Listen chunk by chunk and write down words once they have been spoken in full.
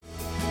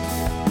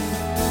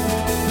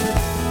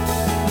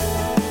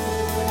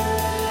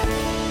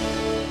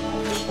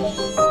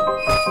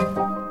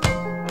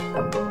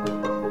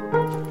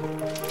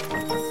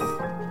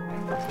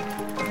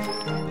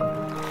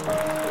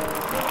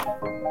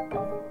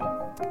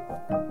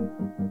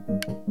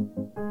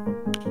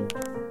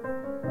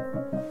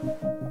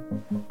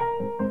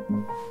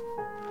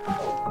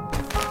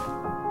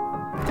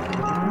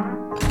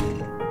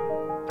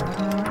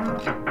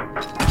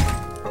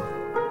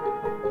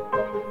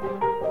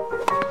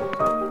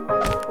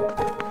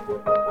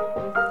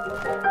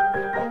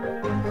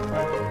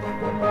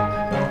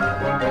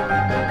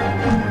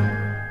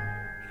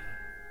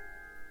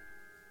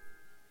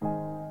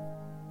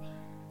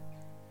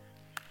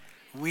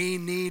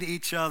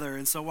other.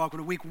 And so welcome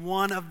to week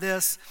one of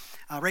this.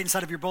 Right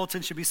inside of your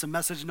bulletin should be some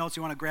message notes.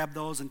 You want to grab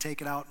those and take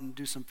it out and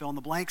do some fill in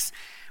the blanks.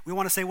 We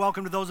want to say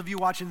welcome to those of you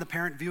watching the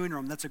parent viewing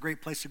room. That's a great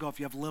place to go if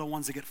you have little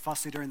ones that get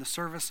fussy during the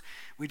service.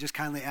 We just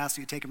kindly ask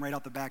that you take them right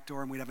out the back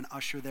door, and we'd have an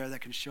usher there that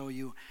can show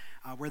you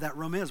where that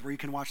room is, where you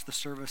can watch the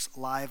service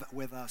live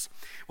with us.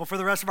 Well, for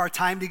the rest of our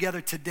time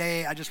together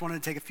today, I just wanted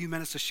to take a few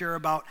minutes to share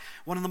about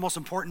one of the most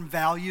important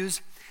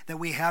values that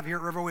we have here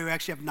at Riverway. We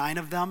actually have 9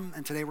 of them,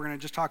 and today we're going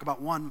to just talk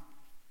about one.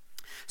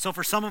 So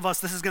for some of us,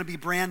 this is going to be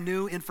brand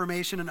new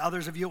information, and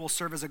others of you will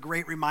serve as a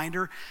great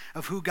reminder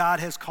of who God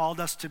has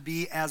called us to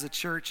be as a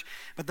church.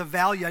 But the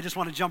value, I just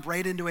want to jump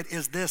right into it,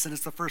 is this, and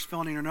it's the first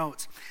fill in your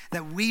notes,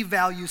 that we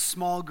value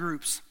small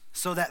groups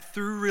so that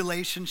through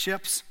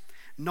relationships,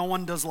 no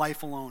one does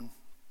life alone.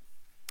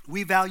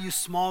 We value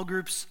small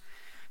groups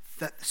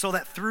so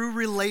that through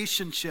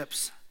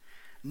relationships,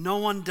 no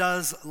one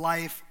does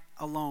life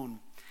alone.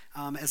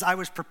 As I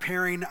was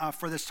preparing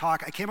for this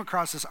talk, I came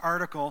across this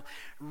article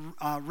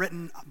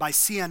written by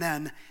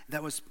CNN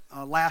that was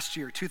last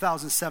year,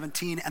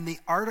 2017, and the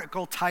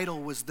article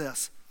title was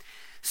this: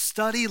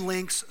 Study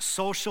Links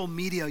Social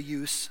Media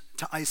Use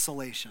to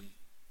Isolation.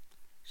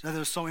 So that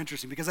was so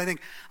interesting because I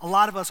think a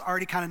lot of us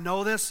already kind of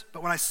know this,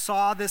 but when I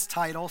saw this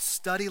title,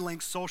 Study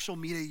Links Social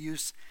Media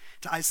Use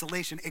to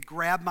Isolation, it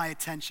grabbed my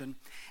attention.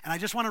 And I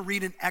just want to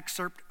read an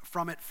excerpt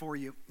from it for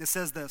you. It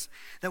says this,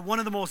 that one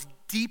of the most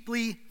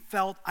deeply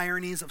felt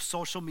ironies of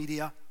social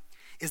media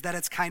is that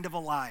it's kind of a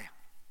lie.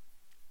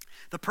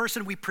 The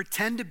person we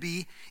pretend to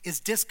be is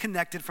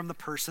disconnected from the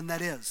person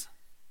that is.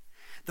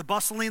 The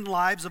bustling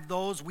lives of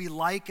those we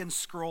like and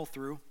scroll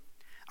through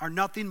are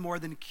nothing more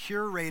than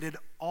curated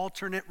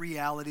alternate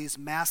realities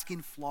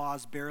masking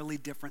flaws barely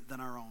different than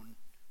our own.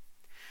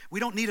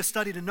 We don't need a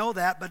study to know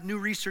that, but new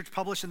research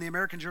published in the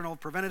American Journal of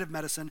Preventive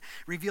Medicine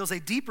reveals a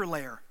deeper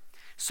layer.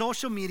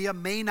 Social media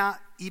may not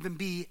even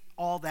be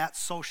all that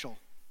social.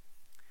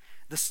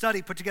 The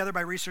study put together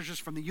by researchers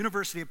from the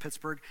University of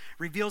Pittsburgh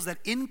reveals that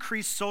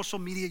increased social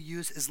media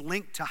use is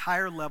linked to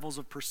higher levels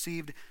of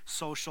perceived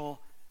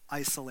social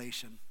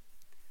isolation.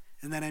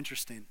 Isn't that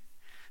interesting?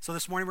 So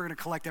this morning we're going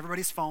to collect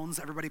everybody's phones.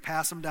 Everybody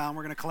pass them down.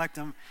 We're going to collect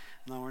them.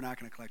 No, we're not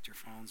going to collect your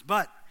phones.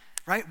 But,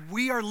 right,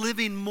 we are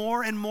living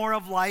more and more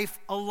of life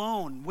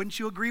alone. Wouldn't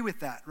you agree with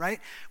that, right?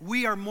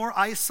 We are more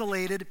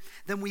isolated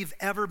than we've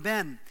ever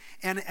been.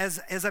 And as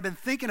I've been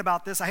thinking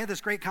about this, I had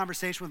this great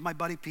conversation with my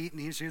buddy Pete,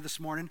 and he's here this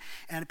morning.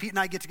 And Pete and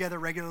I get together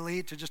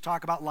regularly to just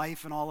talk about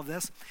life and all of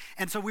this.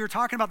 And so we were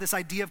talking about this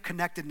idea of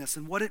connectedness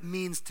and what it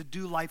means to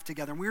do life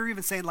together. And we were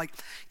even saying, like,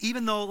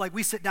 even though like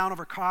we sit down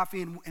over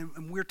coffee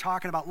and we're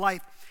talking about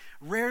life,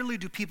 rarely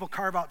do people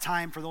carve out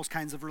time for those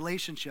kinds of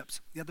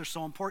relationships, yet they're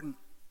so important.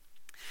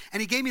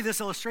 And he gave me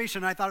this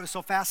illustration, and I thought it was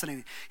so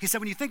fascinating. He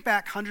said, when you think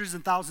back hundreds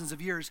and thousands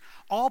of years,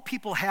 all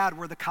people had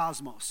were the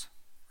cosmos,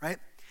 right?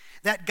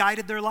 That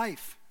guided their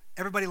life.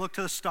 Everybody looked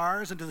to the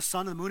stars and to the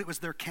sun and the moon. It was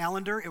their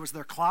calendar. It was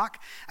their clock.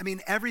 I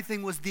mean,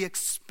 everything was the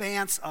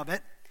expanse of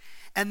it.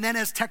 And then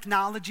as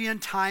technology and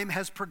time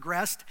has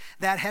progressed,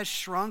 that has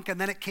shrunk,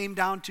 and then it came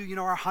down to,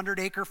 our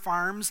 100-acre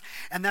farms,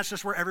 and that's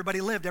just where everybody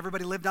lived.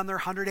 Everybody lived on their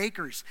 100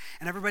 acres,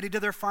 and everybody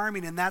did their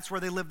farming, and that's where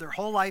they lived their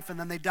whole life, and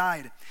then they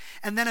died.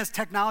 And then as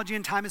technology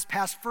and time has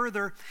passed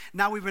further,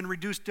 now we've been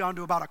reduced down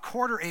to about a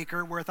 1/4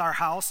 acre with our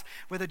house,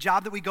 with a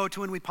job that we go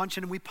to and we punch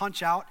in and we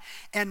punch out.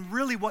 And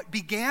really what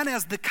began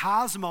as the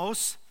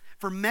cosmos,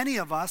 for many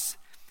of us,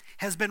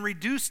 has been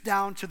reduced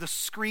down to the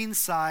screen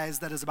size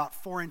that is about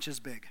 4 inches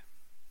big.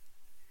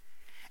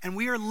 And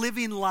we are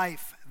living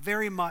life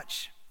very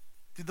much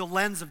through the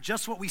lens of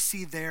just what we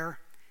see there,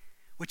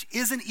 which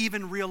isn't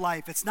even real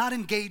life. It's not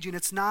engaging.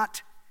 It's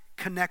not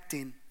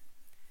connecting.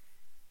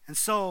 And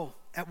so,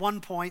 at one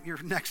point, your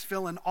next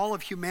fill-in, all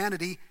of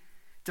humanity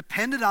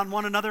depended on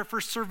one another for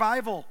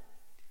survival.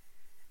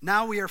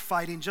 Now we are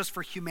fighting just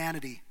for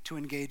humanity to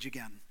engage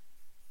again.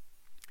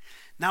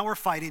 Now we're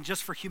fighting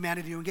just for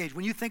humanity to engage.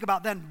 When you think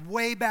about then,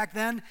 way back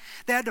then,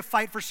 they had to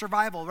fight for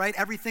survival, right?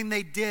 Everything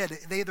they did,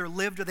 they either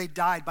lived or they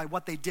died by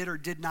what they did or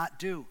did not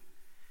do.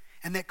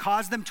 And that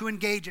caused them to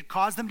engage. It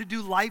caused them to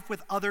do life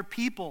with other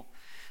people.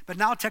 But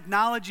now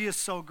technology is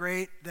so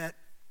great that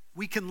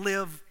we can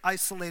live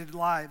isolated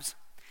lives.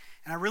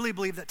 And I really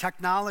believe that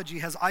technology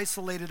has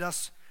isolated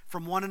us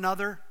from one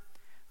another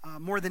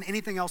more than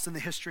anything else in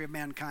the history of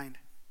mankind.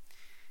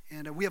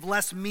 And we have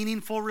less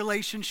meaningful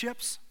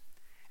relationships.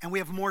 And we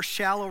have more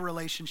shallow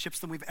relationships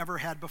than we've ever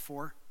had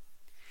before.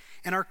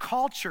 And our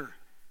culture,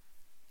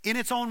 in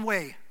its own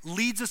way,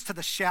 leads us to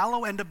the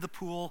shallow end of the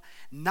pool,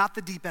 not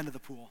the deep end of the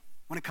pool,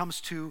 when it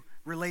comes to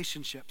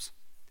relationships.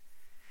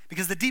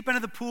 Because the deep end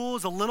of the pool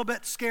is a little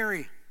bit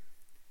scary.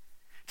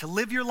 To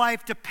live your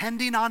life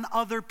depending on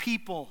other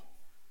people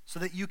so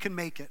that you can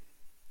make it.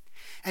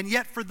 And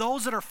yet, for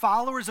those that are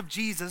followers of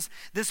Jesus,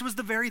 this was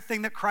the very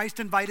thing that Christ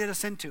invited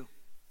us into.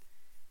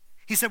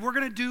 He said, we're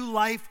going to do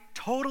life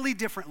totally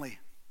differently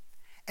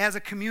as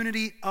a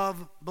community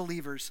of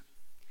believers.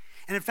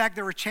 And in fact,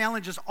 there were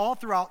challenges all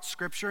throughout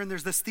Scripture, and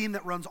there's this theme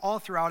that runs all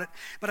throughout it.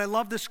 But I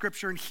love this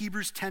scripture in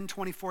Hebrews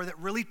 10:24 that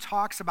really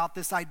talks about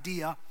this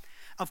idea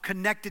of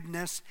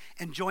connectedness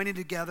and joining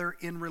together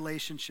in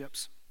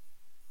relationships.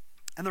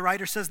 And the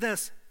writer says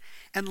this,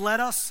 and let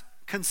us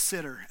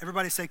consider.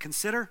 Everybody say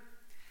consider.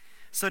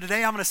 So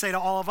today I'm going to say to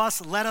all of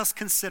us, let us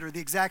consider the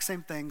exact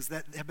same things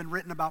that have been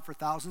written about for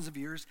thousands of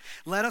years.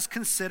 Let us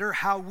consider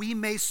how we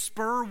may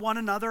spur one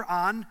another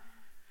on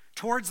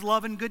towards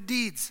love and good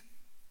deeds.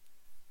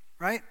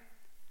 Right?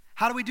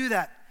 How do we do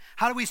that?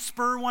 How do we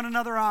spur one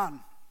another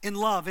on in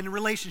love, in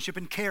relationship,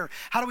 in care?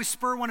 How do we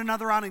spur one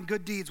another on in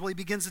good deeds? Well, he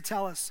begins to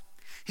tell us.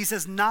 He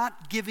says,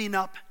 not giving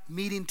up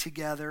meeting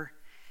together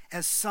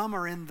as some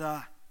are in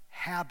the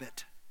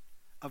habit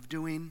of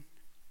doing,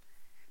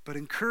 but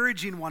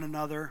encouraging one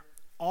another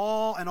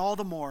all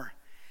the more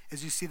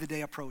as you see the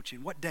day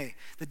approaching. What day?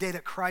 The day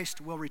that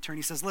Christ will return.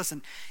 He says,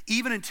 listen,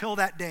 even until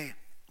that day,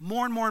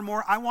 more and more and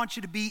more, I want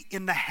you to be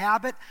in the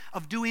habit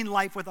of doing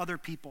life with other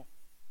people.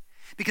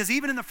 Because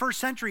even in the first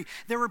century,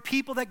 there were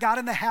people that got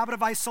in the habit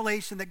of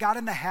isolation, that got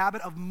in the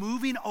habit of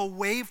moving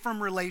away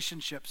from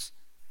relationships.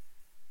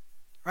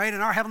 Right?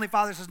 And our Heavenly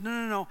Father says,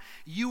 no,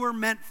 you are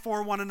meant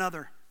for one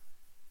another.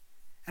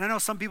 And I know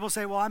some people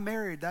say, well, I'm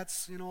married,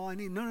 that's all I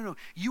need. No.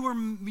 You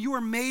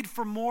are made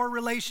for more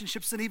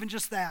relationships than even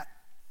just that.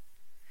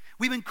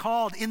 We've been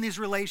called in these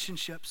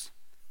relationships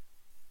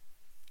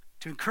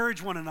to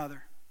encourage one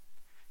another,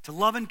 to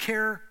love and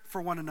care for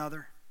one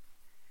another.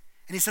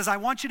 And he says, I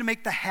want you to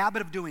make the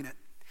habit of doing it.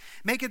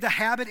 Make it the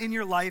habit in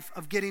your life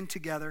of getting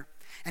together.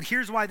 And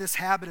here's why this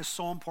habit is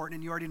so important,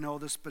 and you already know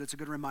this, but it's a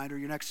good reminder,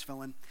 your next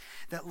fill-in,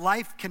 that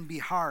life can be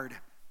hard,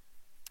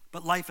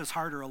 but life is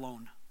harder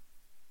alone.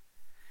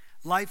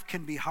 Life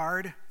can be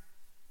hard,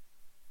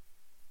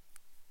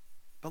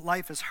 but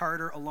life is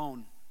harder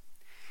alone.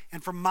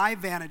 And from my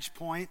vantage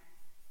point,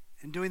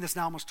 and doing this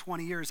now almost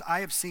 20 years,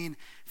 I have seen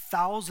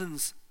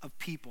thousands of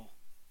people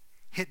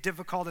hit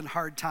difficult and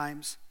hard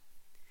times.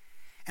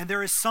 And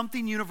there is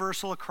something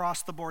universal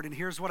across the board. And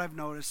here's what I've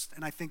noticed,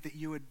 and I think that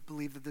you would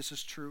believe that this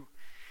is true.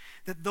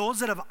 That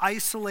those that have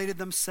isolated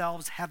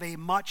themselves have a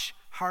much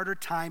harder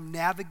time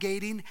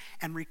navigating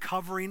and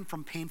recovering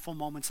from painful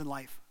moments in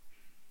life.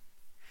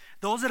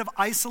 Those that have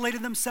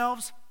isolated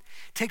themselves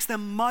takes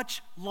them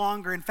much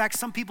longer. In fact,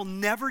 some people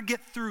never get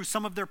through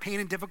some of their pain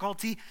and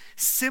difficulty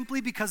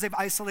simply because they've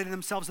isolated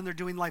themselves and they're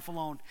doing life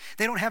alone.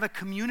 They don't have a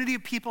community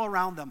of people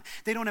around them.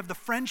 They don't have the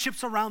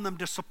friendships around them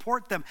to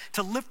support them,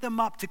 to lift them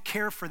up, to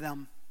care for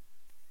them.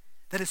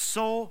 That is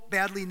so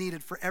badly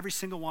needed for every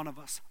single one of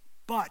us.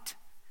 But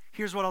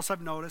here's what else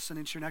I've noticed, and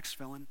it's your next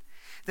fill-in,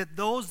 that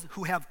those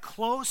who have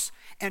close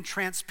and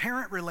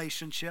transparent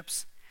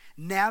relationships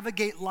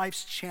navigate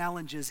life's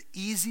challenges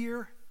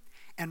easier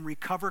and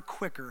recover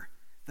quicker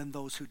than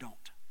those who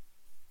don't,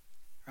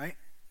 right?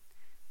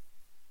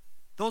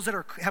 Those that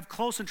have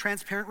close and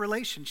transparent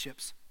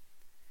relationships.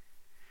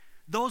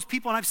 Those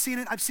people, and I've seen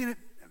it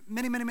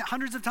many,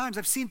 hundreds of times.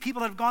 I've seen people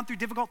that have gone through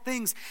difficult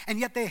things, and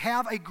yet they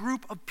have a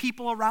group of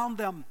people around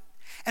them.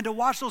 And to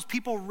watch those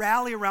people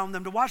rally around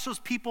them, to watch those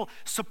people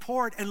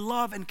support and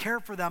love and care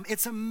for them,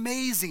 it's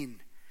amazing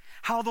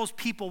how those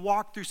people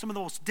walk through some of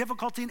the most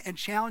difficult and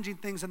challenging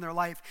things in their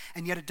life,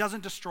 and yet it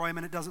doesn't destroy them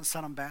and it doesn't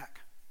set them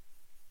back.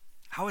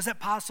 How is that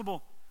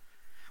possible?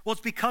 Well,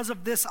 it's because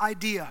of this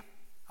idea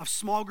of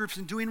small groups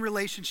and doing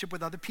relationship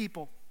with other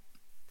people.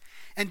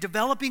 And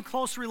developing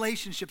close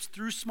relationships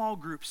through small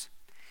groups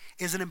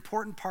is an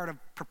important part of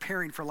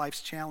preparing for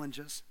life's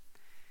challenges.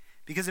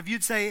 Because if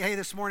you'd say, hey,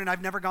 this morning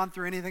I've never gone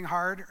through anything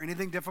hard or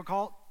anything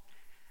difficult,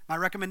 my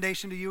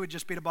recommendation to you would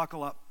just be to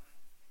buckle up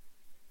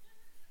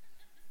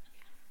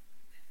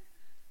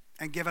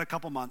and give it a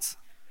couple months,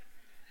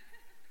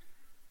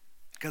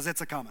 because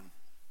it's a-coming,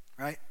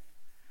 right?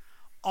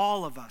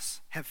 All of us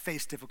have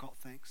faced difficult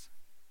things.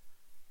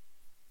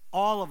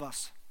 All of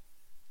us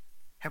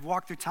have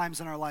walked through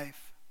times in our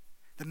life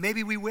that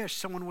maybe we wish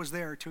someone was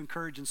there to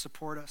encourage and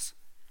support us.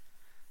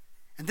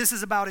 And this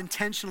is about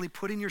intentionally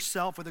putting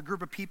yourself with a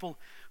group of people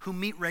who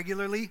meet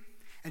regularly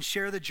and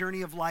share the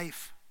journey of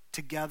life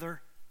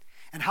together,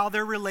 and how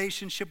their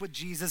relationship with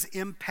Jesus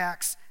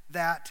impacts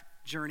that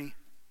journey.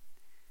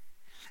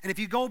 And if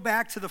you go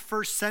back to the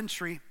first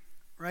century,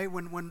 right,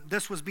 when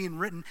this was being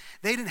written,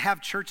 they didn't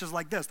have churches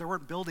like this. There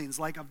weren't buildings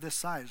like of this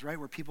size, right,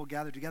 where people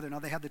gathered together. Now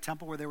they had the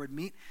temple where they would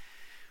meet.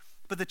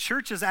 But the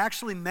churches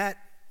actually met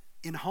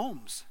in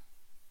homes.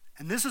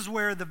 And this is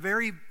where the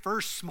very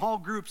first small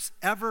groups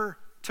ever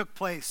took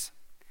place.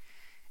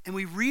 And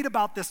we read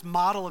about this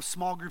model of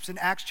small groups in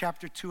Acts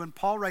chapter 2, and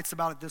Paul writes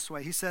about it this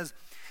way. He says,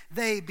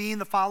 they, being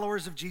the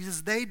followers of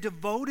Jesus, they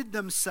devoted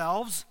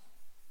themselves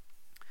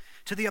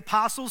to the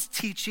apostles'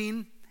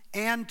 teaching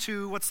and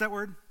to, what's that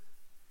word?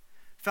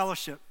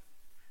 Fellowship.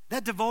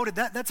 That devoted,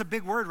 that's a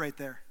big word right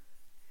there.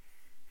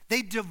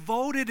 They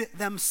devoted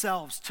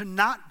themselves to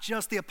not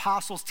just the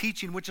apostles'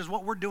 teaching, which is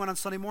what we're doing on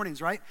Sunday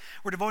mornings, right?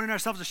 We're devoting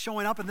ourselves to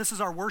showing up, and this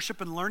is our worship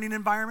and learning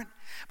environment.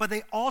 But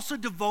they also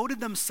devoted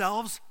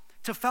themselves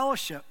to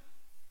fellowship.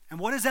 And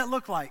what does that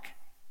look like?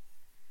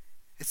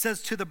 It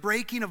says to the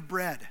breaking of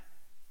bread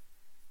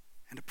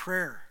and to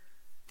prayer.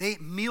 They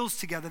ate meals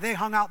together. They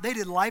hung out. They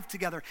did life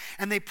together.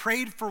 And they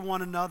prayed for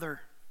one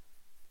another.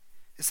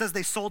 It says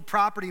they sold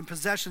property and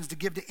possessions to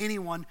give to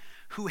anyone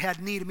who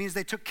had need. It means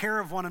they took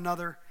care of one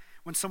another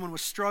when someone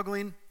was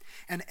struggling.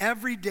 And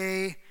every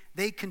day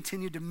they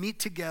continued to meet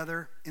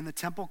together in the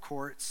temple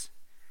courts.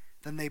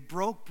 Then they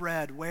broke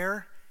bread,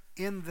 where?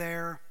 In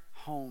their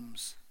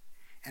homes,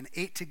 and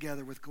ate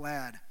together with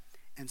glad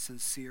and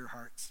sincere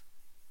hearts.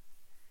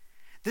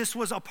 This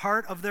was a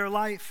part of their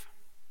life.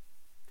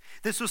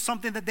 This was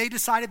something that they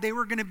decided they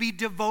were going to be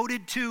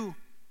devoted to.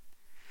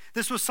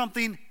 This was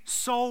something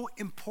so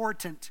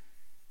important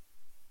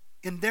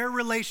in their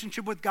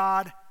relationship with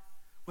God,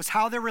 was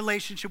how their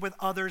relationship with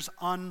others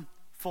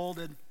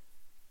unfolded.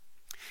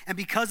 And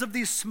because of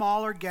these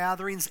smaller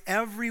gatherings,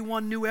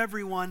 everyone knew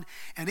everyone,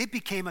 and it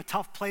became a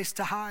tough place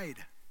to hide.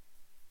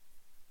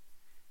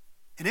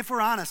 And if we're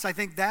honest, I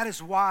think that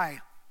is why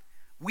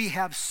we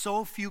have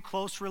so few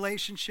close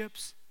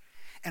relationships,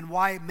 and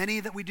why many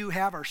that we do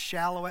have are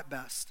shallow at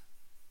best.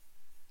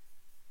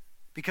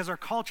 Because our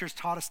culture's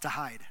taught us to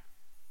hide.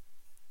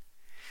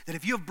 That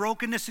if you have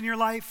brokenness in your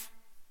life,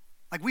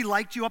 like we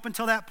liked you up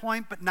until that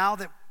point, but now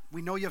that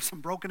we know you have some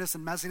brokenness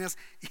and messiness,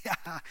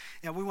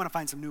 we want to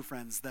find some new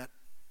friends that,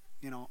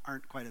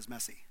 aren't quite as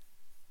messy.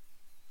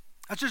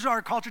 That's just what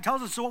our culture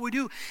tells us. So what we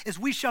do is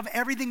we shove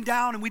everything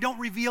down and we don't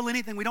reveal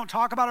anything. We don't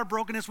talk about our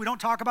brokenness. We don't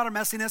talk about our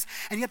messiness.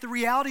 And yet the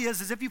reality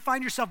is if you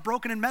find yourself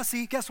broken and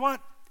messy, guess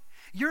what?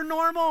 You're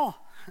normal.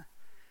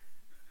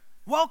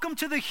 Welcome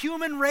to the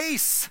human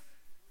race.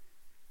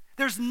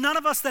 There's none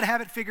of us that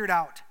have it figured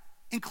out,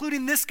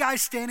 including this guy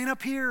standing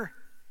up here.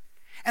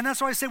 And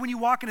that's why I say when you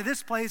walk into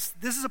this place,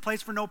 this is a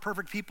place for no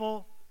perfect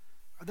people.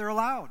 They're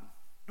allowed.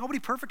 Nobody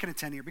perfect can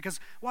attend here because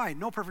why?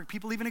 No perfect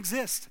people even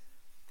exist.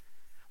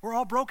 We're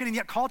all broken, and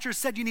yet culture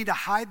said you need to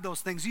hide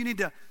those things. You need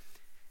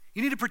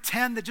to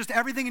pretend that just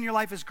everything in your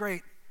life is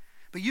great.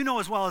 But you know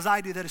as well as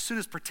I do that as soon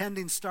as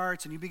pretending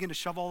starts and you begin to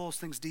shove all those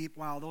things deep,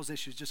 wow, those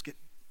issues just get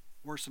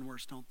worse and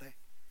worse, don't they?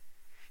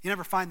 You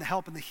never find the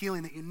help and the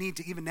healing that you need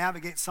to even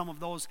navigate some of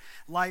those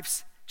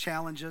life's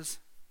challenges.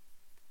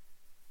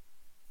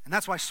 And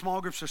that's why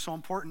small groups are so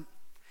important.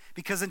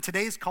 Because in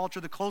today's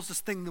culture, the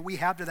closest thing that we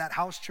have to that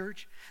house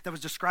church that was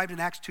described in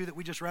Acts 2 that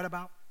we just read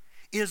about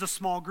is a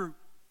small group.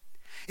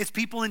 It's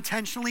people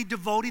intentionally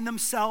devoting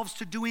themselves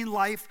to doing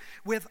life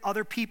with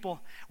other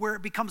people, where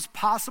it becomes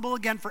possible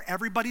again for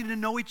everybody to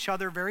know each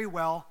other very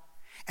well,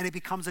 and it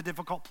becomes a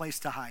difficult place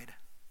to hide.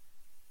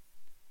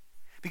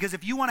 Because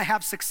if you want to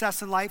have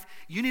success in life,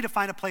 you need to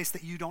find a place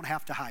that you don't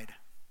have to hide.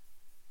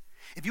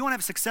 If you want to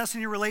have success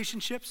in your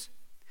relationships,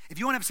 if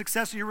you want to have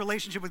success in your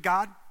relationship with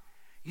God,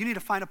 you need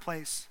to find a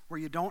place where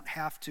you don't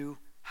have to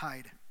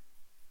hide.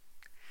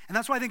 And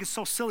that's why I think it's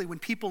so silly when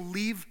people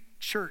leave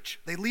church.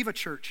 They leave a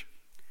church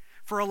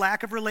for a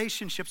lack of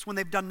relationships when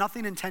they've done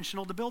nothing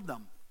intentional to build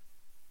them.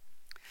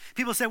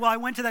 People say, well, I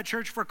went to that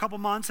church for a couple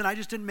months and I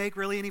just didn't make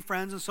really any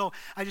friends, and so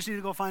I just need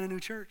to go find a new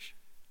church.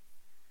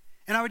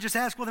 And I would just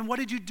ask, well, then what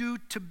did you do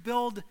to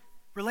build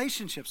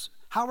relationships?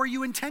 How are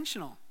you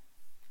intentional?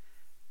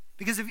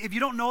 Because if you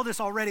don't know this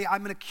already,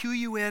 I'm going to cue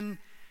you in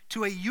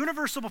to a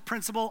universal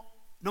principle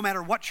no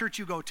matter what church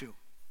you go to.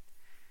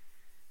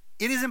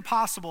 It is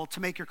impossible to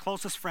make your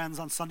closest friends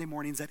on Sunday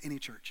mornings at any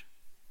church.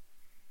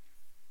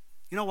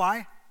 You know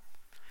why?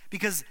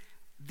 Because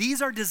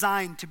these are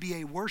designed to be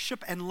a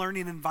worship and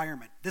learning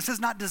environment. This is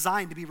not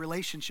designed to be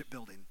relationship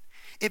building.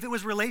 If it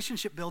was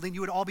relationship building,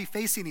 you would all be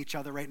facing each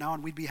other right now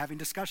and we'd be having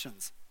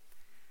discussions.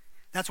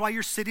 That's why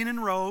you're sitting in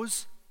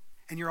rows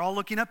and you're all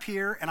looking up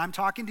here and I'm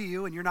talking to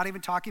you and you're not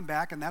even talking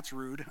back, and that's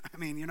rude. I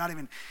mean, you're not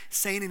even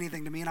saying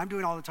anything to me and I'm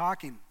doing all the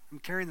talking. I'm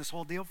carrying this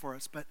whole deal for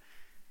us, but,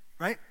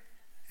 right?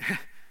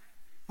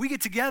 We get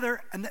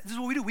together and this is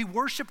what we do. We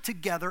worship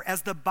together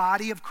as the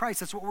body of Christ.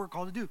 That's what we're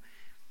called to do.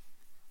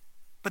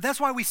 But that's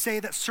why we say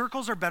that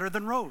circles are better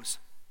than rows.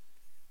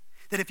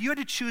 That if you had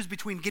to choose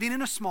between getting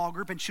in a small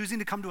group and choosing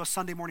to come to a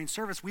Sunday morning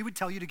service, we would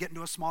tell you to get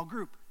into a small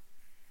group.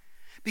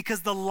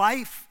 Because the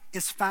life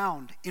is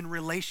found in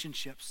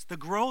relationships. The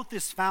growth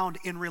is found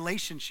in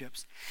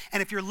relationships.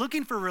 And if you're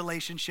looking for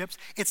relationships,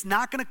 it's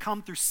not going to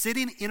come through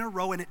sitting in a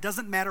row, and it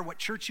doesn't matter what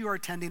church you are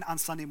attending on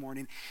Sunday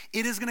morning.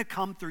 It is going to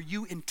come through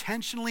you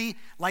intentionally,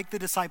 like the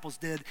disciples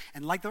did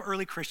and like the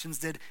early Christians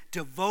did,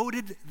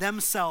 devoted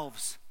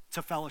themselves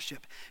to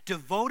fellowship,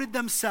 devoted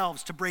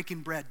themselves to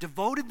breaking bread,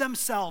 devoted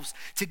themselves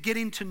to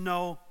getting to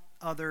know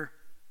other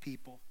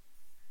people.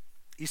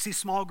 You see,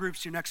 small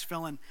groups, your next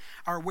fill-in,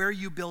 are where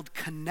you build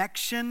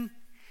connection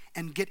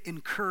and get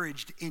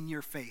encouraged in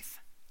your faith.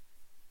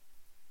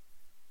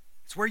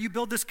 It's where you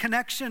build this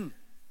connection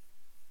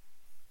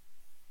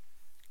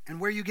and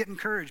where you get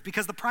encouraged.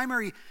 Because the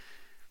primary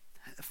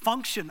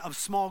function of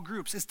small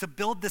groups is to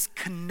build this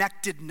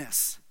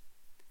connectedness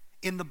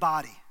in the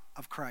body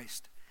of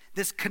Christ.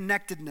 This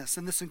connectedness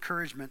and this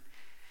encouragement,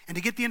 and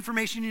to get the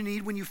information you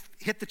need when you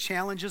hit the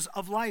challenges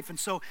of life. And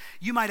so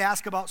you might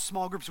ask about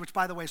small groups, which,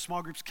 by the way,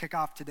 small groups kick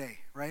off today,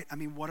 right? I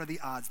mean, what are the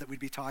odds that we'd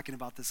be talking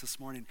about this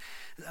morning?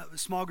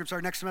 Small groups,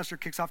 our next semester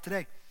kicks off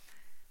today.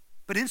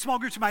 But in small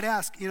groups, you might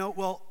ask,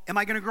 well, am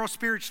I going to grow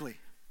spiritually?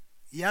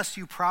 Yes,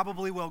 you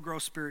probably will grow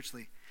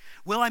spiritually.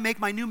 Will I make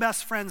my new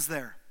best friends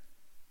there?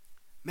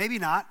 Maybe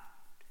not,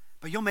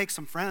 but you'll make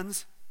some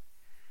friends.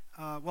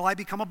 Will I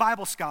become a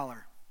Bible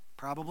scholar?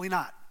 Probably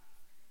not.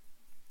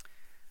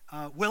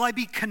 Will I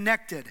be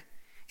connected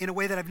in a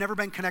way that I've never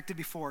been connected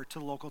before to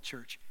the local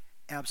church?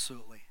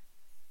 Absolutely.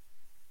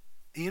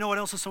 And you know what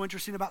else is so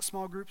interesting about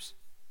small groups?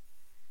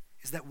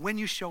 Is that when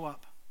you show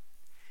up,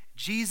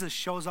 Jesus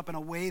shows up in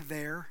a way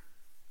there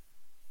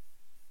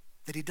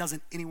that he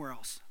doesn't anywhere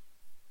else.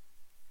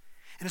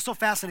 And it's so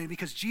fascinating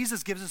because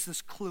Jesus gives us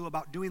this clue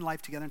about doing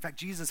life together. In fact,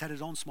 Jesus had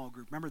his own small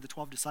group. Remember the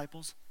 12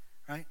 disciples,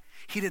 right?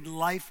 He did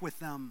life with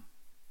them.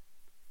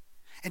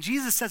 And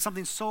Jesus said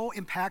something so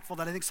impactful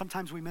that I think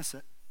sometimes we miss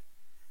it.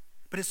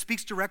 But it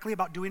speaks directly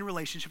about doing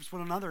relationships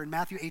with one another. In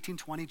Matthew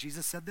 18:20,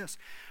 Jesus said this,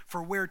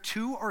 "For where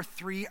 2 or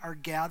 3 are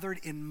gathered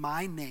in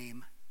my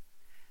name,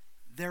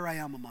 there I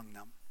am among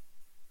them."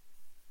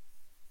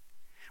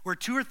 Where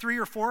 2 or 3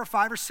 or 4 or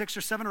 5 or 6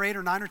 or 7 or 8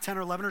 or 9 or 10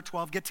 or 11 or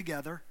 12 get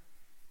together,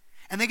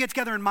 and they get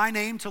together in my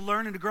name to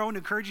learn and to grow and to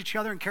encourage each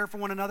other and care for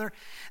one another,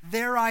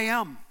 there I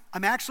am.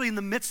 I'm actually in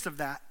the midst of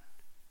that.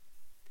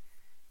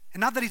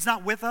 And not that he's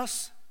not with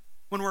us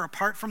when we're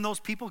apart from those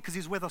people, because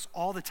he's with us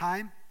all the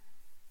time.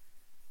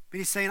 But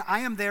he's saying,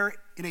 I am there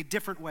in a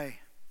different way.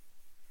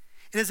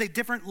 It is a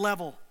different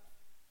level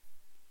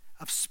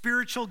of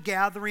spiritual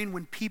gathering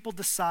when people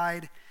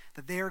decide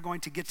that they are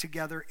going to get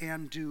together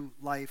and do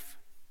life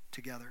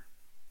together.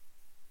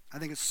 I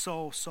think it's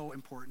so, so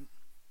important.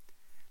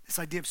 This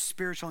idea of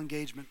spiritual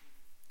engagement.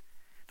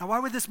 Now, why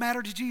would this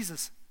matter to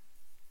Jesus?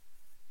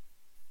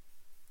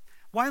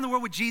 Why in the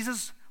world would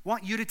Jesus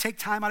want you to take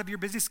time out of your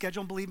busy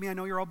schedule? And believe me, I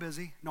know you're all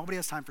busy. Nobody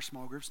has time for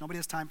small groups. Nobody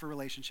has time for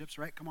relationships,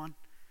 right? Come on.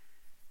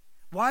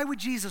 Why would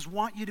Jesus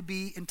want you to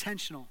be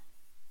intentional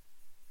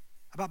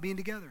about being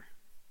together?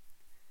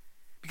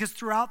 Because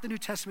throughout the New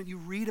Testament, you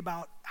read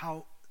about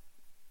how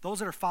those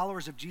that are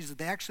followers of Jesus,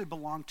 they actually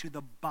belong to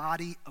the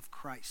body of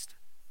Christ.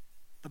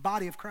 The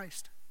body of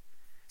Christ.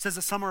 It says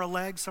that some are a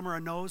leg, some are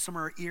a nose, some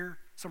are an ear,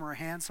 some are a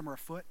hand, some are a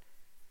foot.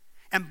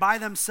 And by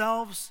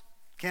themselves,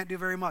 can't do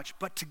very much.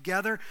 But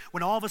together,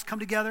 when all of us come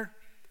together,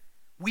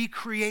 we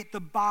create the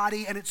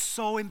body, and it's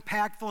so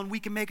impactful, and we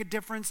can make a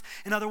difference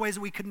in other ways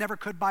that we never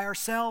could by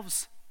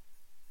ourselves.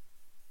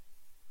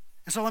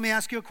 And so let me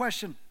ask you a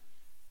question.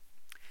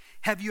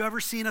 Have you ever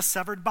seen a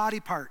severed body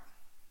part?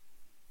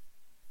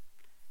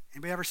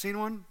 Anybody ever seen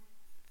one?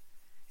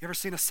 You ever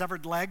seen a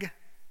severed leg?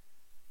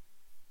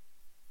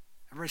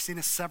 Ever seen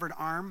a severed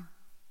arm?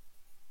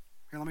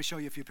 Here, let me show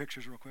you a few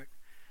pictures real quick.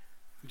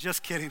 I'm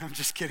just kidding.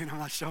 I'm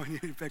not showing you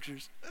any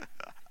pictures.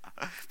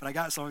 But I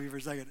got some of you for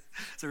a second.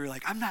 So you're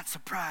like, I'm not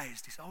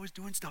surprised. He's always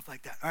doing stuff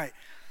like that. All right.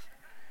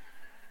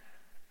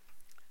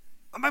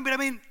 But I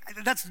mean,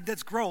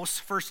 that's gross,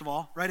 first of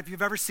all, right? If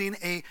you've ever seen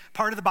a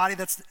part of the body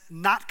that's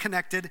not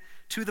connected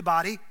to the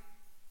body.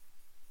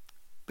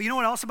 But you know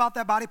what else about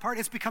that body part?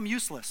 It's become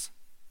useless.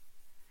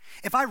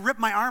 If I rip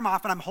my arm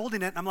off and I'm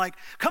holding it and I'm like,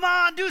 come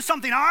on, do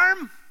something,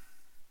 arm.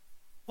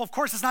 Well, of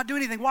course it's not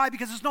doing anything. Why?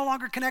 Because it's no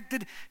longer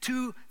connected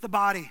to the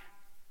body.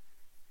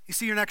 You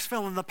see, your next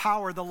fill in, the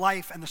power, the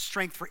life, and the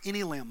strength for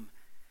any limb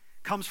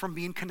comes from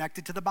being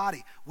connected to the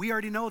body. We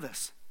already know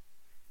this.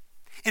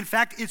 In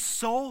fact, it's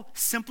so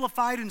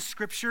simplified in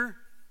Scripture.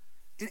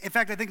 In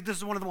fact, I think this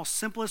is one of the most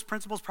simplest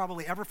principles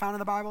probably ever found in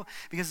the Bible,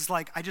 because it's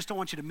like, I just don't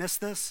want you to miss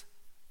this.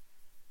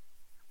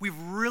 We've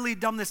really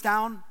dumbed this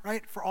down,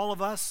 right, for all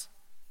of us,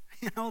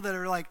 that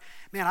are like,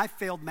 man, I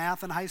failed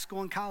math in high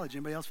school and college.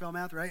 Anybody else fail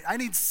math, right? I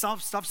need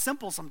stuff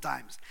simple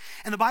sometimes.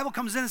 And the Bible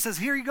comes in and says,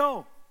 here you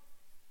go.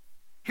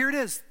 Here it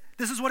is.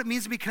 This is what it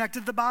means to be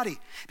connected to the body,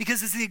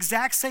 because it's the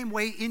exact same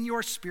way in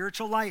your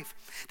spiritual life,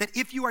 that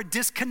if you are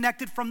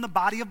disconnected from the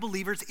body of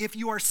believers, if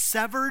you are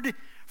severed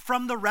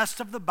from the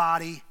rest of the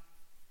body,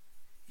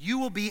 you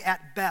will be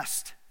at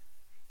best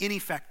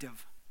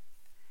ineffective,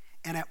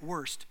 and at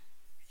worst,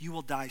 you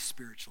will die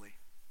spiritually.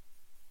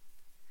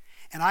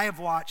 And I have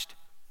watched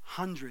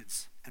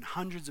hundreds and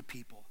hundreds of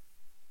people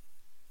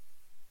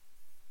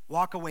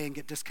walk away and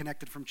get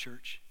disconnected from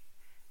church,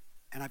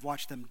 and I've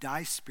watched them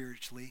die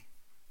spiritually.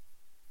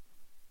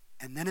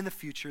 And then in the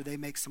future, they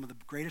make some of the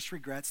greatest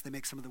regrets. They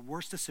make some of the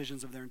worst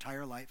decisions of their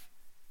entire life.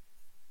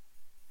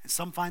 And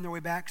some find their way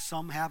back,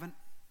 some haven't.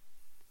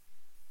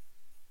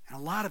 And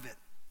a lot of it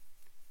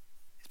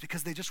is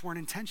because they just weren't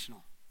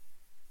intentional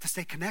to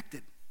stay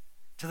connected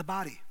to the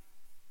body.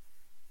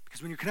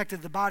 Because when you're connected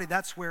to the body,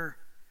 that's where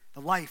the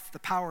life, the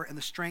power, and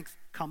the strength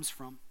comes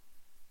from.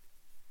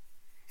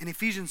 In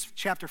Ephesians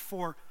chapter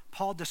 4,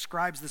 Paul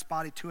describes this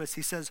body to us.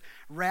 He says,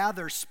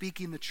 rather,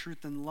 speaking the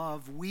truth in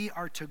love, we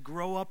are to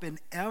grow up in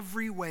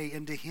every way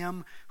into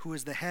him who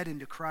is the head,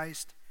 into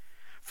Christ,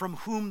 from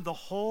whom the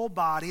whole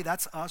body,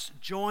 that's us,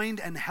 joined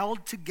and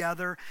held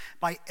together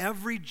by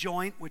every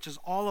joint, which is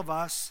all of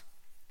us,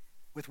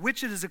 with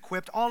which it is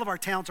equipped, all of our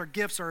talents, our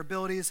gifts, our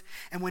abilities,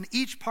 and when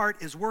each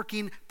part is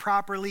working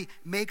properly,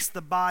 makes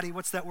the body,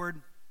 what's that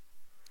word?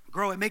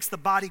 Grow. It makes the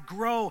body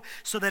grow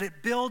so that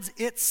it builds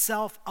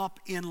itself up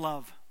in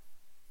love.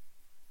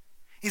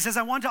 He says,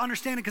 I want to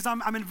understand it because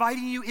I'm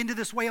inviting you into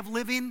this way of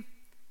living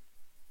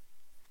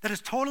that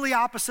is totally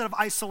opposite of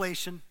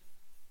isolation,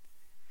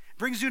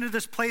 brings you into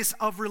this place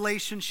of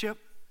relationship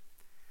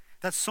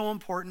that's so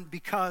important,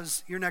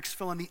 because your next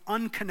fill-in, the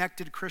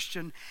unconnected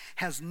Christian,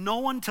 has no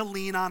one to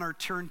lean on or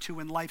turn to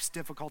when life's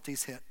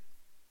difficulties hit.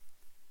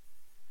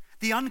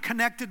 The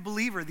unconnected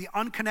believer, the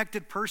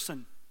unconnected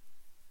person,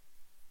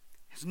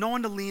 has no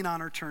one to lean on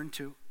or turn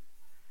to.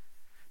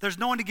 There's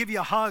no one to give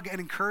you a hug and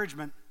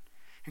encouragement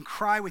and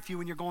cry with you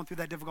when you're going through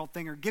that difficult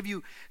thing, or give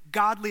you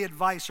godly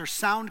advice or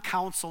sound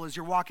counsel as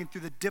you're walking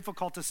through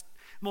the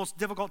most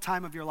difficult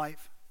time of your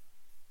life.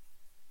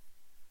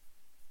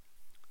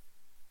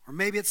 Or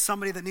maybe it's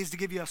somebody that needs to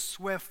give you a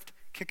swift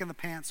kick in the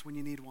pants when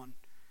you need one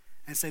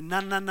and say,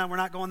 no, we're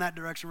not going that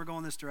direction, we're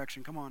going this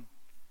direction, come on.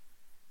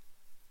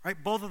 Right?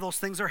 Both of those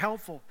things are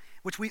helpful,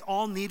 which we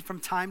all need from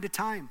time to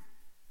time.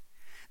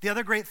 The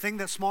other great thing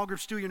that small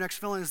groups do, your next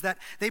fill-in, is that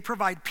they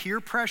provide peer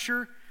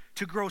pressure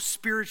to grow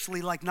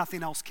spiritually like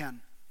nothing else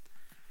can.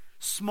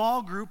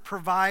 Small group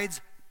provides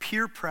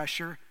peer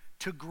pressure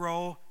to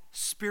grow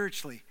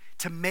spiritually,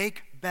 to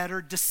make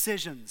better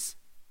decisions,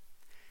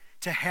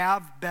 to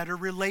have better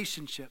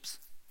relationships.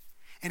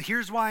 And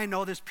here's why I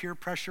know this peer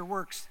pressure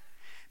works.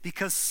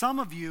 Because some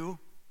of you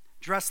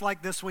dressed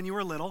like this when you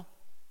were little.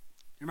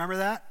 You remember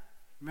that?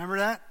 Remember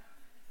that?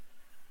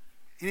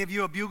 Any of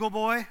you a bugle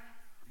boy?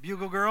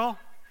 Bugle girl?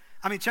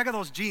 I mean, check out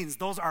those jeans.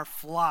 Those are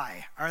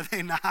fly, are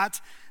they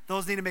not?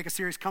 Those need to make a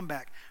serious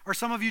comeback. Or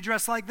some of you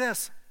dress like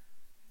this.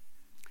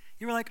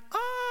 You were like,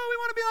 oh, we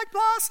want to be like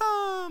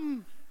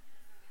Blossom.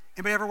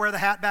 Anybody ever wear the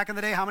hat back in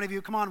the day? How many of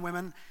you, come on,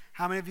 women.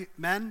 How many of you,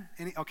 men?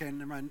 Okay,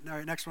 never mind. All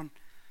right, next one.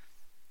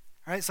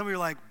 All right, some of you are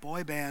like,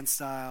 boy band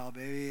style,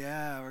 baby.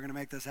 Yeah, we're going to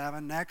make this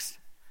happen. Next.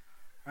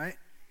 Right?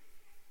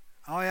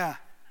 Oh, yeah.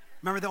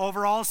 Remember the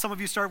overalls? Some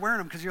of you started wearing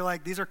them because you're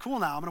like, these are cool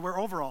now. I'm going to wear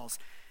overalls.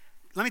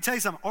 Let me tell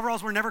you something.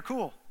 Overalls were never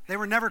cool. They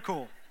were never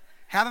cool.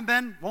 Haven't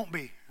been, won't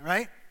be,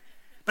 right?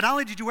 But not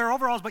only did you wear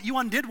overalls, but you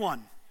undid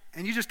one.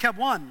 And you just kept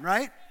one,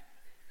 right?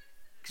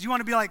 Because you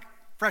want to be like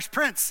Fresh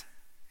Prince.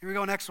 Here we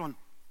go, next one.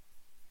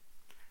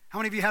 How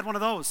many of you had one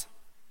of those?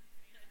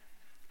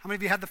 How many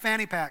of you had the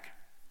fanny pack?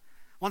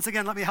 Once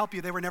again, let me help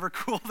you. They were never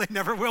cool. They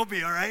never will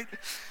be, all right?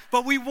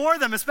 But we wore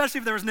them, especially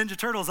if there was Ninja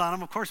Turtles on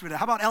them. Of course we did.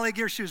 How about LA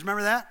Gear shoes?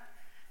 Remember that?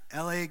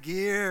 LA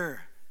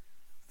Gear.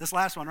 This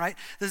last one, right?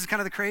 This is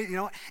kind of the crazy,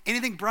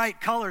 anything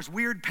bright, colors,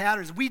 weird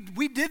patterns. We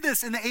did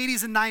this in the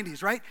 80s and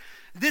 90s, right?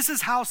 This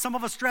is how some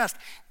of us dressed.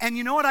 And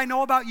you know what I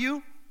know about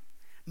you?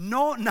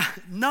 No,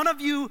 none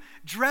of you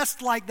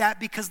dressed like that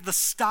because the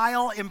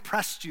style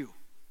impressed you.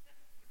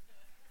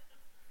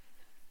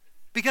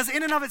 Because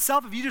in and of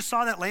itself, if you just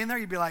saw that laying there,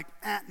 you'd be like,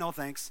 no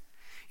thanks.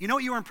 You know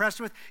what you were impressed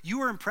with? You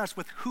were impressed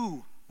with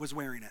who was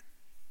wearing it.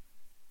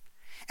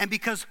 And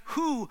because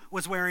who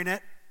was wearing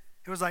it,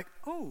 it was like,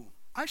 oh,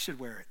 I should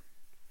wear it.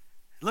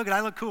 Look,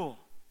 I look cool.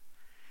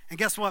 And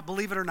guess what?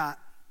 Believe it or not,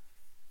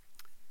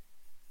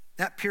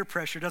 that peer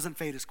pressure doesn't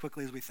fade as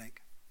quickly as we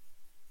think.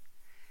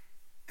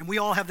 And we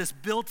all have this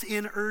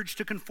built-in urge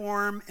to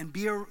conform and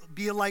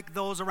be like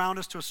those around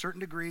us to a certain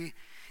degree,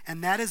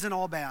 and that isn't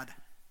all bad.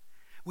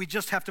 We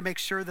just have to make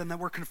sure then that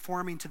we're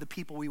conforming to the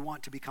people we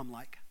want to become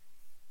like.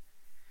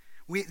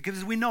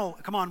 Because we know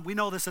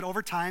this, that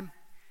over time,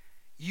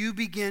 you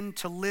begin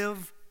to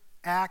live,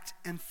 act,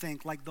 and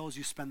think like those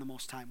you spend the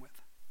most time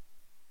with.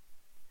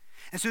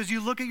 And so as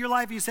you look at your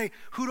life and you say,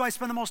 who do I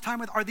spend the most time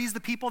with? Are these the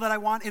people that I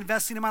want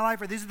investing in my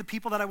life? Are these the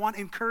people that I want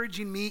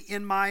encouraging me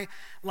in my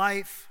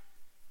life?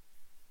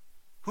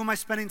 Who am I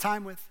spending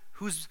time with?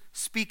 Who's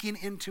speaking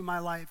into my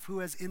life? Who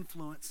has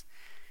influence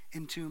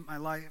into my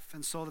life?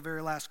 And so the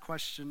very last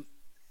question,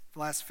 the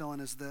last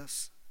fill-in is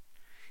this.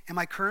 Am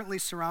I currently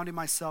surrounding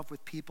myself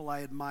with people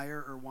I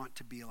admire or want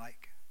to be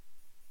like?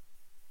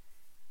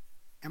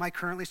 Am I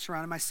currently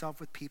surrounding myself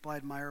with people I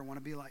admire or want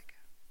to be like?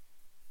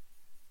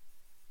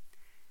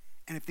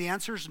 And if the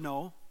answer is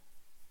no,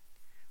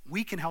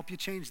 we can help you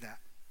change that.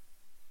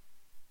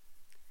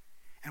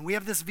 And we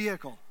have this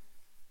vehicle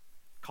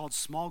called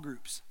small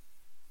groups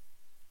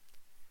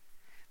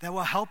that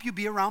will help you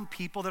be around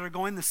people that are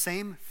going the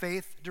same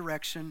faith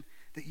direction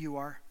that you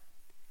are.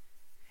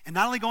 And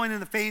not only going in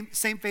the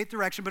same faith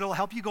direction, but it'll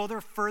help you go there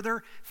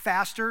further,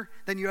 faster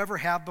than you ever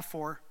have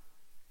before.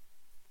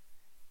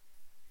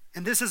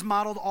 And this is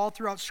modeled all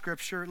throughout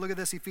Scripture. Look at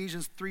this,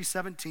 Ephesians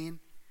 3:17.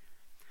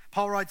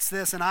 Paul writes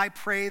this, and I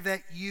pray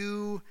that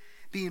you,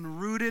 being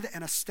rooted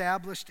and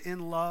established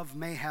in love,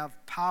 may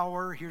have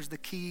power, here's the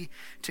key,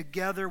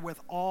 together with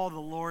all the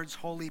Lord's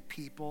holy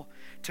people,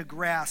 to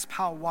grasp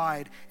how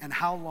wide and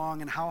how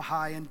long and how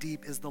high and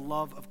deep is the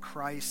love of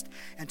Christ,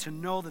 and to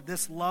know that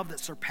this love that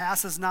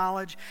surpasses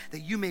knowledge, that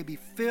you may be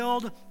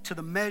filled to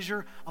the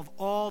measure of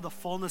all the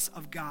fullness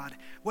of God.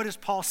 What is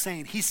Paul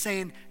saying? He's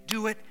saying,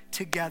 do it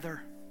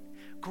together.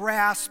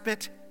 Grasp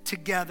it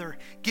together.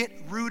 Get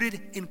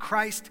rooted in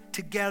Christ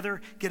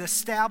together. Get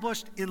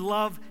established in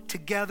love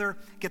together.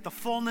 Get the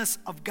fullness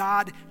of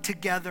God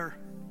together.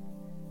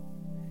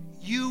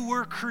 You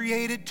were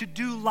created to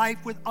do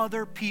life with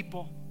other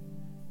people.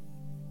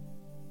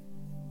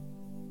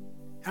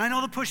 And I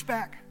know the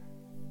pushback.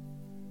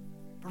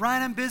 But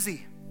Ryan, I'm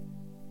busy.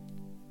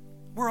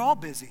 We're all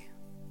busy.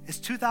 It's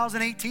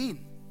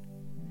 2018.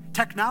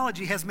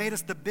 Technology has made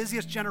us the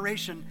busiest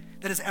generation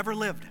that has ever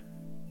lived.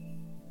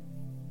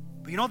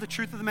 But you know what the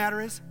truth of the matter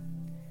is?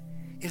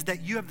 Is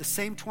that you have the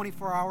same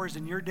 24 hours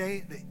in your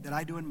day that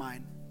I do in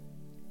mine.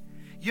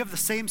 You have the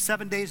same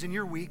 7 days in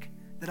your week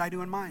that I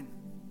do in mine.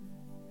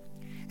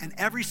 And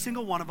every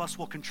single one of us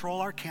will control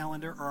our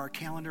calendar, or our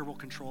calendar will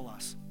control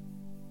us.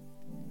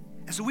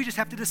 And so we just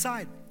have to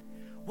decide,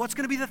 what's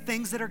going to be the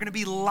things that are going to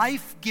be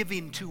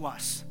life-giving to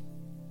us?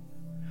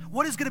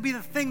 What is going to be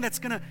the thing that's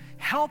going to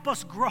help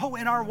us grow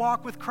in our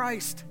walk with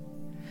Christ?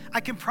 I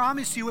can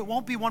promise you it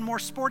won't be one more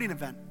sporting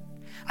event.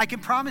 I can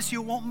promise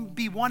you it won't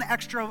be one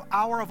extra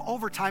hour of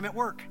overtime at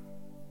work.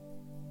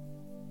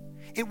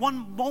 It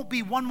won't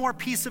be one more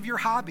piece of your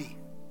hobby.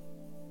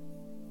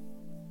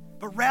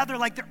 But rather,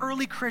 like the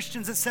early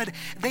Christians that said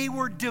they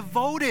were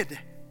devoted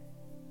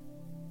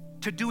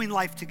to doing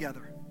life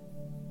together.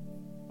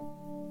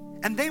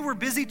 And they were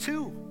busy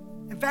too.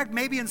 In fact,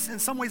 maybe in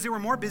some ways they were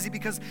more busy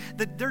because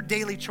their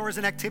daily chores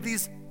and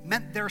activities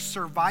meant their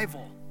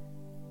survival.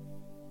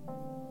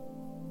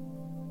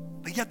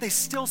 But yet they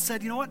still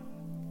said, you know what?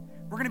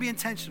 We're going to be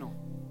intentional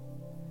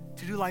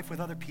to do life with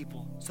other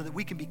people so that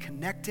we can be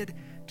connected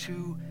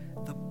to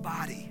the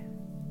body.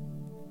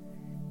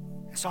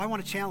 And so I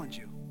want to challenge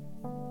you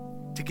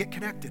to get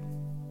connected.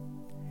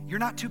 You're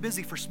not too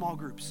busy for small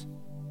groups.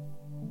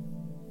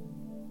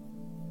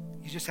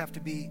 You just have to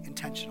be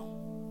intentional.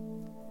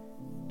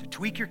 To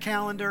tweak your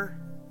calendar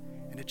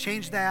and to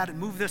change that and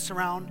move this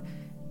around,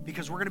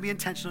 because we're going to be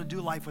intentional to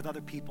do life with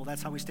other people.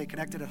 That's how we stay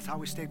connected. That's how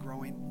we stay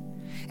growing.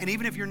 And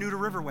even if you're new to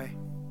Riverway,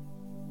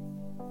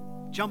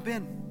 jump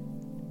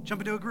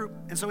into a group.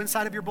 And so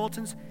inside of your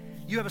bulletins,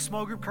 you have a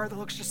small group card that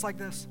looks just like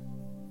this.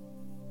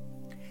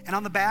 And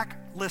on the back,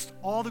 list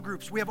all the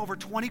groups. We have over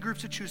 20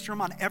 groups to choose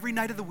from on every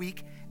night of the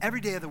week,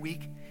 every day of the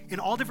week, in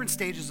all different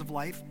stages of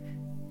life.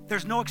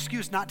 There's no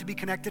excuse not to be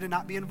connected and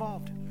not be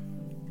involved.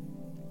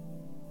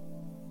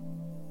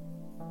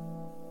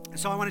 And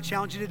so I want to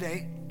challenge you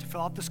today to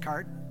fill out this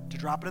card, to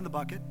drop it in the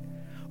bucket,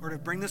 or to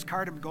bring this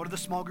card and go to the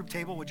small group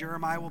table where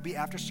Jeremiah will be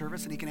after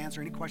service, and he can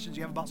answer any questions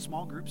you have about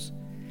small groups.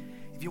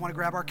 If you want to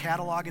grab our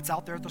catalog, it's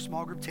out there at the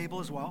small group table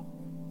as well.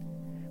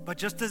 But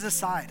just as a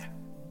side,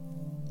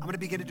 I'm going to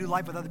begin to do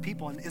life with other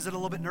people. And is it a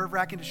little bit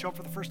nerve-wracking to show up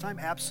for the first time?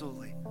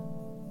 Absolutely.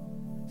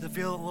 Does it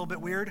feel a little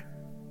bit weird?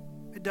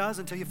 It does,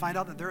 until you find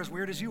out that they're as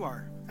weird as you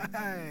are.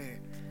 Hey,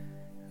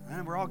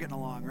 and we're all getting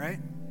along, right?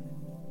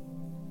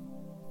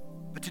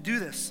 But to do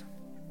this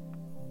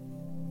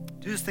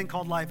thing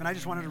called life, and I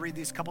just wanted to read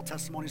these couple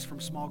testimonies from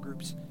small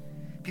groups,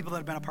 people that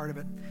have been a part of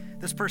it.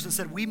 This person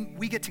said,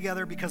 we get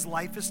together because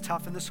life is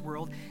tough in this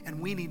world and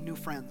we need new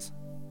friends.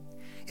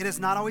 It is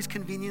not always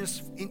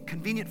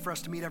convenient for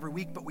us to meet every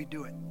week, but we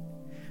do it.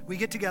 We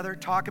get together,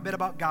 talk a bit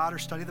about God or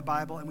study the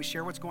Bible, and we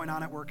share what's going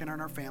on at work and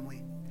in our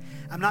family.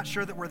 I'm not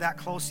sure that we're that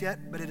close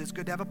yet, but it is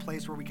good to have a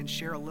place where we can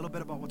share a little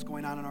bit about what's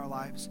going on in our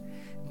lives.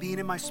 Being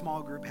in my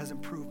small group has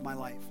improved my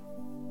life.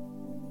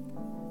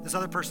 This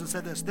other person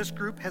said this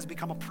group has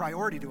become a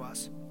priority to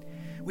us.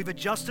 We've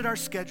adjusted our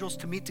schedules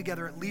to meet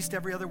together at least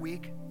every other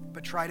week,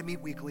 but try to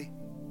meet weekly.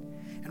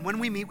 And when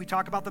we meet, we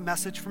talk about the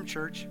message from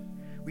church.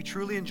 We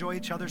truly enjoy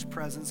each other's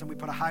presence, and we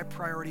put a high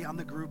priority on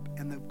the group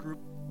and the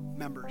group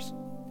members.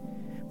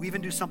 We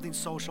even do something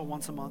social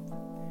once a month.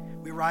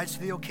 We rise to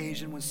the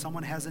occasion when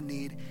someone has a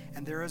need,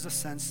 and there is a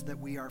sense that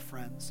we are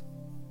friends.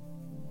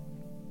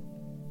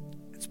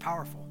 It's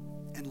powerful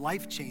and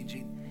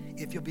life-changing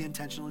if you'll be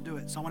intentional to do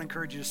it. So I want to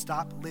encourage you to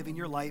stop living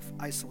your life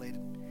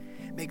isolated.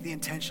 Make the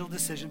intentional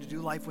decision to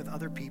do life with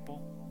other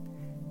people.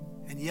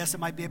 And yes, it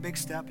might be a big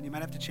step, and you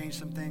might have to change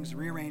some things,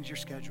 rearrange your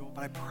schedule,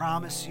 but I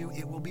promise you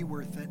it will be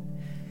worth it.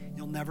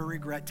 You'll never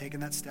regret taking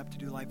that step to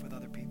do life with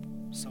other people.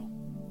 So,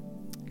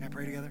 can I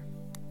pray together?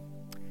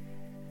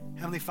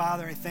 Heavenly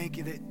Father, I thank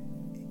you that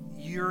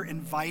you're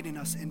inviting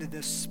us into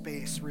this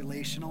space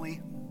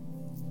relationally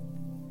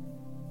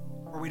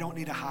where we don't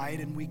need to hide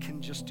and we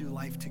can just do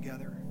life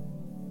together.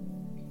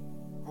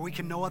 Where we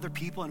can know other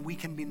people and we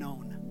can be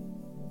known.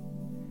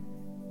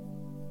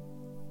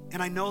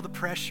 And I know the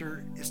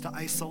pressure is to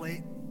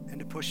isolate and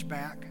to push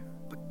back,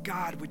 but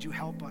God, would you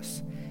help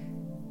us,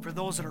 for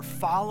those that are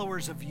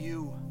followers of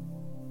you,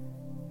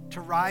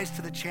 to rise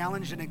to the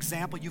challenge and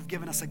example you've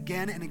given us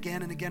again and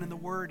again and again in the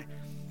Word,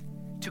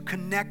 to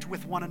connect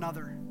with one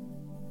another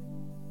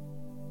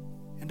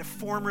and to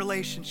form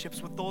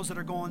relationships with those that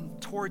are going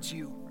towards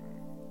you.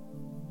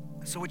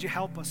 So would you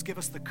help us, give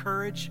us the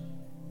courage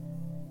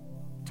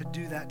to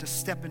do that, to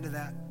step into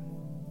that.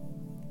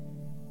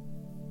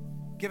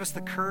 Give us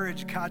the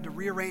courage, God, to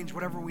rearrange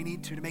whatever we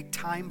need to make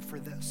time for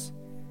this,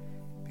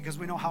 because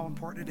we know how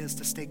important it is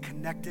to stay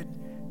connected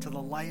to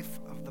the life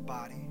of the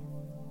body.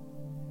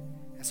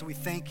 And so we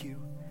thank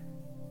you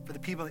for the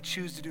people that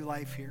choose to do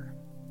life here.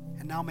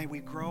 And now may we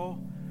grow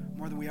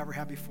more than we ever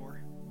have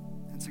before.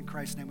 And it's in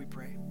Christ's name we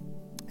pray.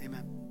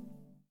 Amen.